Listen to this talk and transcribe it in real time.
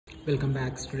Welcome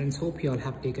back, students. Hope you all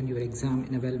have taken your exam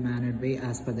in a well-mannered way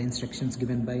as per the instructions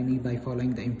given by me by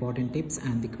following the important tips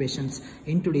and the questions.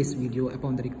 In today's video,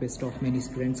 upon the request of many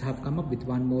students, I have come up with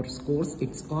one more course.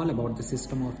 It's all about the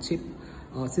system on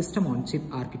chip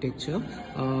architecture,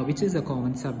 which is a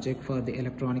common subject for the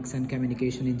electronics and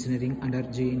communication engineering under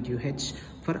Jntuh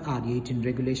R18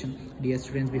 regulation. Dear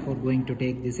students, before going to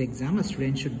take this exam, a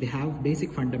student should have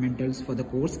basic fundamentals for the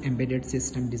course embedded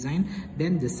system design.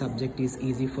 Then this subject is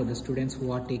easy for the students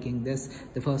who are taking this.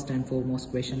 The first and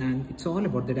foremost question, and it's all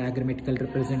about the diagrammatical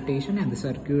representation and the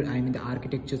circuit. The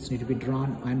architectures need to be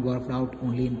drawn and worked out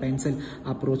only in pencil.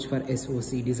 Approach for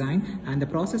SOC design and the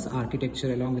process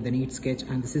architecture along with the neat sketch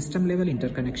and the system level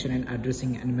interconnection and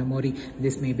addressing and memory.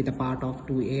 This may be the part of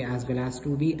 2A as well as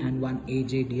 2B and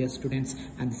 1AJ, dear students.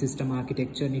 And the system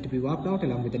architecture need to be worked out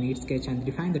along with the neat sketch and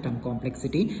define the term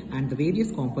complexity and the various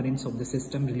components of the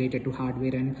system related to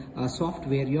hardware and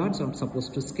software. You are not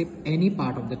supposed to skip any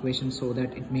part of the question so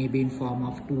that it may be in form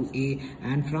of 2A,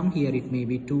 and from here it may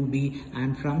be 2B,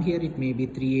 and from here it may be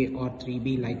 3A or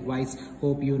 3B. Likewise,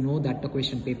 hope you know that the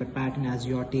question paper pattern as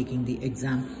you are taking the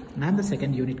exam. And the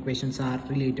second unit questions are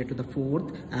related to the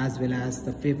fourth as well as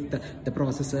the fifth, the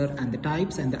processor and the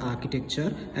types and the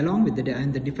architecture along with the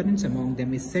difference among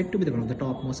them is said to be one of the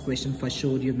topmost question. For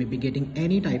sure, you may be getting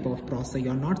any type of processor.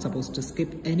 You are not supposed to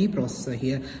skip any processor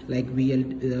here, like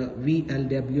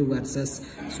VLW versus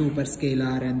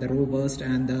superscalar and the robust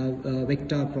and the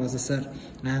vector processor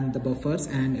and the buffers,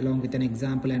 and along with an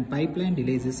example and pipeline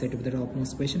delays is said to be the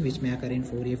topmost question, which may occur in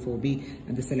 4A, 4B,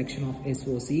 and the selection of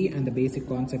SOC and the basic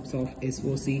concepts of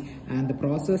SOC and the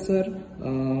processor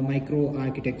micro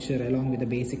architecture along with the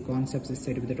basic concepts is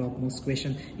said to be the topmost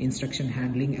question. Instruction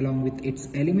handling along with its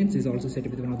elements is also said to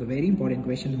be one of the very important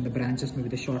question, and the branches may be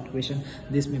the short question.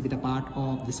 This may be the part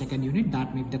of the second unit.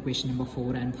 That may be the question number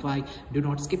 4 and 5. Do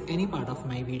not skip any part of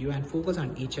my video and focus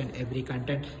on each and every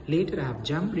content. Later I have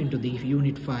jumped into the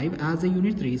unit 5 as the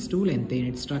unit 3 is too lengthy in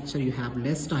its structure. You have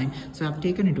less time, so I have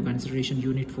taken into consideration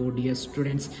unit 4, dear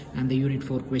students, and the unit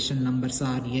 4 question numbers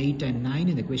are 8 and 9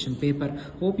 in the question paper.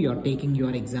 Hope you are taking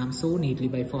your exam so neatly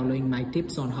by following my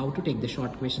tips on how to take the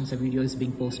short questions. A video is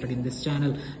being posted in this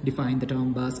channel. Define the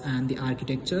term bus and the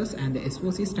architectures and the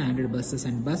SOC standard buses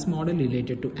and bus model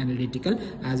related to analytical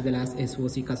as well as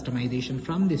SOC customization.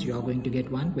 From this you are going to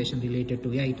get one question related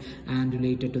to 8, and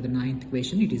related to the 9th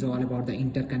question, it is all about the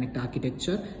interconnect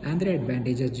architecture and their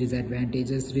advantages,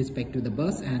 disadvantages respect to the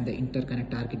bus and the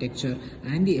interconnect architecture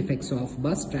and the effects of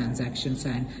bus transactions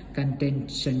and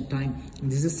contention time.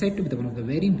 This is said to be one of the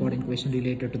very important question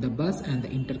related to the bus and the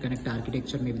interconnect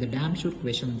architecture. Maybe the damn sure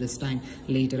question this time.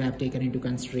 Later I have taken into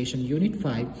consideration unit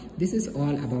 5. This is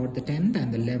all about the 10th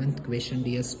and the 11th question,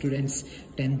 dear students.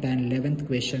 10th and 11th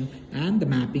question and the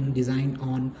mapping design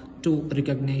on to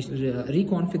recognize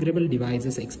reconfigurable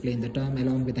devices. Explain the term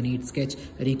along with a neat sketch.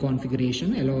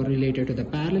 Reconfiguration along related to the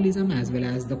parallelism as well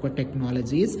as the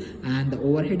technologies and the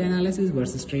overhead analysis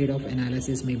versus trade-off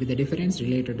analysis may be the difference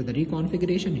related to the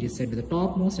reconfiguration. It is said to the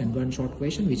topmost and one short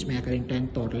question which may occur in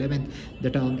 10th or 11th.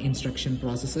 The term instruction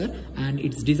processor and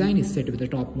its design is said to be the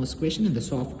topmost question, and the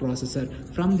soft processor.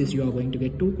 From this you are going to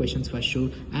get 2 questions for sure,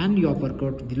 and you have worked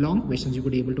out the long questions. You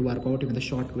could able to work out even the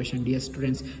short question. Dear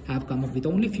students, have come up with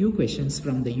only few questions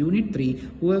from the unit 3.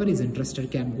 Whoever is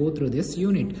interested can go through this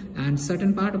unit, and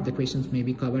certain part of the questions may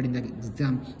be covered in the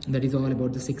exam. That is all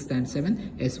about the 6th and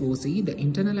 7th. SOC, the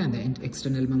internal and the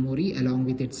external memory along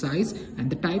with its size and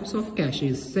the types of cache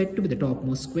is said to be the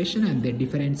topmost question, and their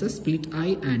differences, split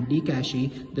I and D cache,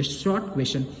 the short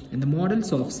question, and the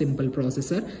models of simple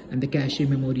processor and the cache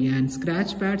memory and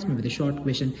scratch pads may be the short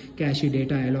question. Cache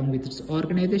data along with its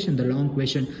organization, the long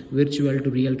question. Virtual to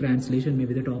real translation may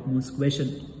be the topmost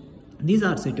question. These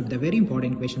are set up the very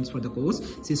important questions for the course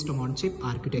System on Chip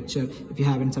Architecture. If you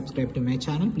haven't subscribed to my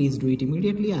channel, please do it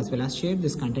immediately, as well as share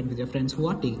this content with your friends who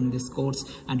are taking this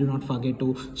course, and do not forget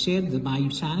to share my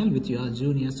channel with your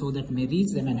juniors so that may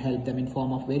reach them and help them in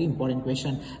form of very important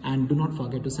question. And do not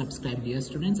forget to subscribe, dear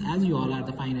students, as you all are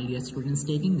the final year students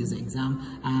taking this exam.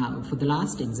 For the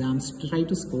last exams, try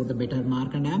to score the better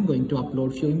mark, and I am going to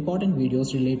upload few important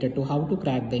videos related to how to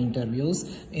crack the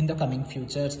interviews in the coming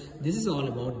futures. This is all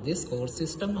about this course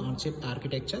System on Chip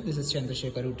Architecture. This is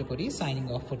Jntuh R18-Ece signing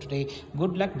off for today.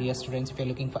 Good luck, dear students. If you're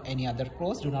looking for any other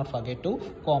course, do not forget to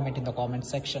comment in the comment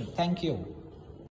section. Thank you.